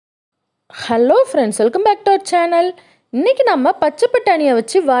Hello friends, welcome back to our channel. இன்னைக்கு நம்ம பச்சை பட்டாணியை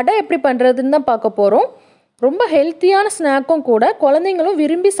வச்சு வடை எப்படி பண்றதுன்னு தான் பார்க்க போறோம். ரொம்ப ஹெல்த்தியான ஸ்நாக்கும் கூட, குழந்தைகளும்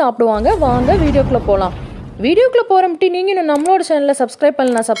விரும்பி சாப்பிடுவாங்க. வாங்க வீடியோக்குள்ள போலாம். வீடியோக்குள்ள போறோம்ட்டி நீங்க இன்னும் நம்மளோட சேனலை சப்ஸ்கிரைப்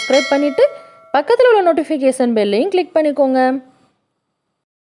பண்ணலனா சப்ஸ்கிரைப் பண்ணிட்டு பக்கத்துல உள்ள நோட்டிஃபிகேஷன் பெல்லையும் கிளிக் பண்ணிக்கோங்க.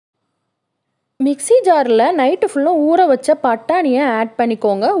 மிக்ஸி ஜாரில் நைட்டு ஃபுல்லும் ஊற வச்ச பட்டாணியை ஆட்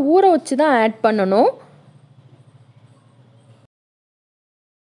பண்ணிக்கோங்க. ஊற வச்சு தான் ஆட் பண்ணணும்.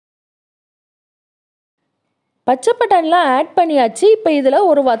 பச்சை பட்டாணிலாம் ஆட் பண்ணியாச்சு. இப்போ இதில்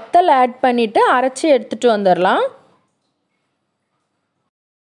ஒரு வத்தல் ஆட் பண்ணிவிட்டு அரைச்சி எடுத்துகிட்டு வந்துடலாம்.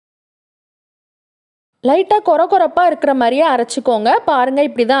 லைட்டாக கொரப்பாக இருக்கிற மாதிரியே அரைச்சிக்கோங்க. பாருங்கள்,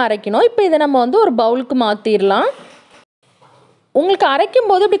 இப்படி தான் அரைக்கணும். இப்போ இதை நம்ம ஒரு பவுலுக்கு மாற்றிடலாம். உங்களுக்கு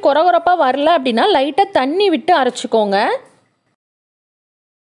அரைக்கும் போது இப்படி கொரப்பாக வரல அப்படின்னா லைட்டாக தண்ணி விட்டு அரைச்சிக்கோங்க.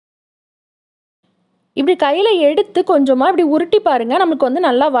 இப்படி கையில் எடுத்து கொஞ்சமாக இப்படி உருட்டி பாருங்கள். நமக்கு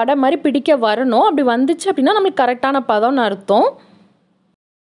நல்லா வடை மாதிரி பிடிக்க வரணும். அப்படி வந்துச்சு அப்படின்னா நம்மளுக்கு கரெக்டான பதம்னு அர்த்தம்.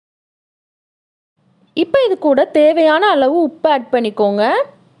 இப்போ இது கூட தேவையான அளவு உப்பு ஆட் பண்ணிக்கோங்க.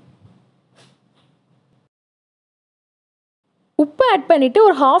 உப்பு ஆட் பண்ணிவிட்டு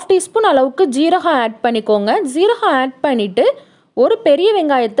ஒரு 1/2 டீஸ்பூன் அளவுக்கு ஜீரகம் ஆட் பண்ணிக்கோங்க. ஜீரகம் ஆட் பண்ணிவிட்டு ஒரு பெரிய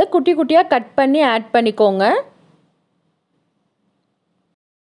வெங்காயத்தை குட்டி குட்டியாக கட் பண்ணி ஆட் பண்ணிக்கோங்க.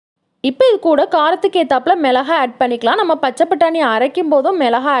 இப்போ இது கூட காரத்துக்கு ஏற்றாப்புல மிளகா ஆட் பண்ணிக்கலாம். நம்ம பச்சை பட்டாணி அரைக்கும் போதும்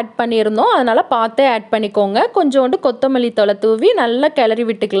மிளகா ஆட் பண்ணியிருந்தோம். அதனால் பார்த்தே ஆட் பண்ணிக்கோங்க. கொஞ்சோண்டு கொத்தமல்லி தழை தூவி நல்லா கிளறி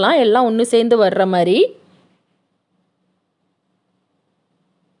விட்டுக்கலாம், எல்லாம் ஒன்று சேர்ந்து வர்ற மாதிரி.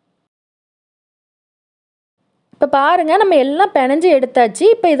 இப்போ பாருங்கள், நம்ம எல்லாம் பிணைஞ்சு எடுத்தாச்சு.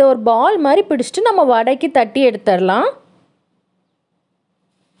 இப்போ இதை ஒரு பால் மாதிரி பிடிச்சிட்டு நம்ம வடைக்கு தட்டி எடுத்துடலாம்.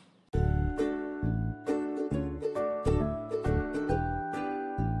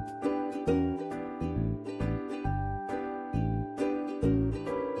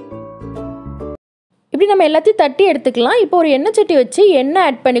 இப்படி நம்ம எல்லாத்தையும் தட்டி எடுத்துக்கலாம். இப்போ ஒரு எண்ணெய் சட்டி வச்சு எண்ணெய்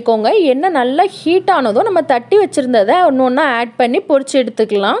ஆட் பண்ணிக்கோங்க. எண்ணெய் நல்லா ஹீட் ஆனதும் நம்ம தட்டி வச்சுருந்ததை ஒன்று ஒன்றா ஆட் பண்ணி பொரிச்சு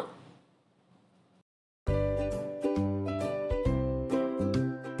எடுத்துக்கலாம்.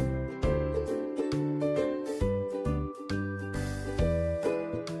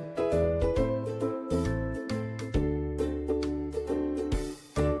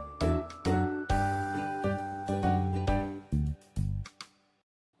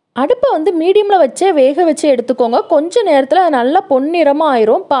 அடுப்பை மீடியமில் வச்சே வேக வச்சு எடுத்துக்கோங்க. கொஞ்சம் நேரத்தில் அது நல்லா பொன்னிறமாக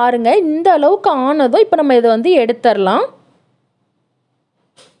ஆயிரும். பாருங்கள், இந்த அளவுக்கு ஆனதும் இப்போ நம்ம இதை எடுத்துடலாம்.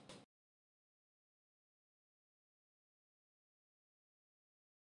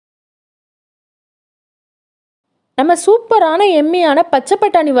 நம்ம சூப்பரான எம்மியான பச்சை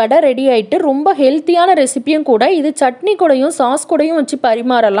பட்டாணி வடை ரெடி ஆகிட்டு, ரொம்ப ஹெல்த்தியான ரெசிபியும் கூட. இது சட்னி கூடயும் சாஸ் கூடயும் வச்சு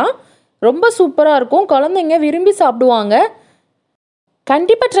பரிமாறலாம். ரொம்ப சூப்பராக இருக்கும். குழந்தைங்க விரும்பி சாப்பிடுவாங்க.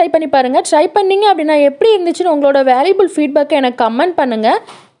 கண்டிப்பாக ட்ரை பண்ணி பாருங்கள். ட்ரை பண்ணிங்க அப்படின்னா எப்படி இருந்துச்சுன்னு உங்களோட வேல்யூபிள் ஃபீட்பேக்கை எனக்கு கமெண்ட் பண்ணுங்கள்.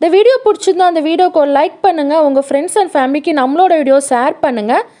 இந்த வீடியோ பிடிச்சிருந்தா அந்த வீடியோக்கு ஒரு லைக் பண்ணுங்கள். உங்கள் ஃப்ரெண்ட்ஸ் அண்ட் ஃபேமிலிக்கு நம்மளோட வீடியோ ஷேர்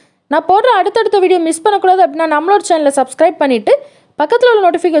பண்ணுங்கள். நான் போடுற அடுத்தடுத்த வீடியோ மிஸ் பண்ணக்கூடாது அப்படின்னா நம்மளோட சேனலை சப்ஸ்கிரைப் பண்ணிவிட்டு பக்கத்தில் உள்ள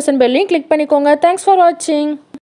நோட்டிஃபிகேஷன் பெல்லையும் கிளிக் பண்ணிக்கோங்க. தேங்க்ஸ் ஃபார் வாட்சிங்.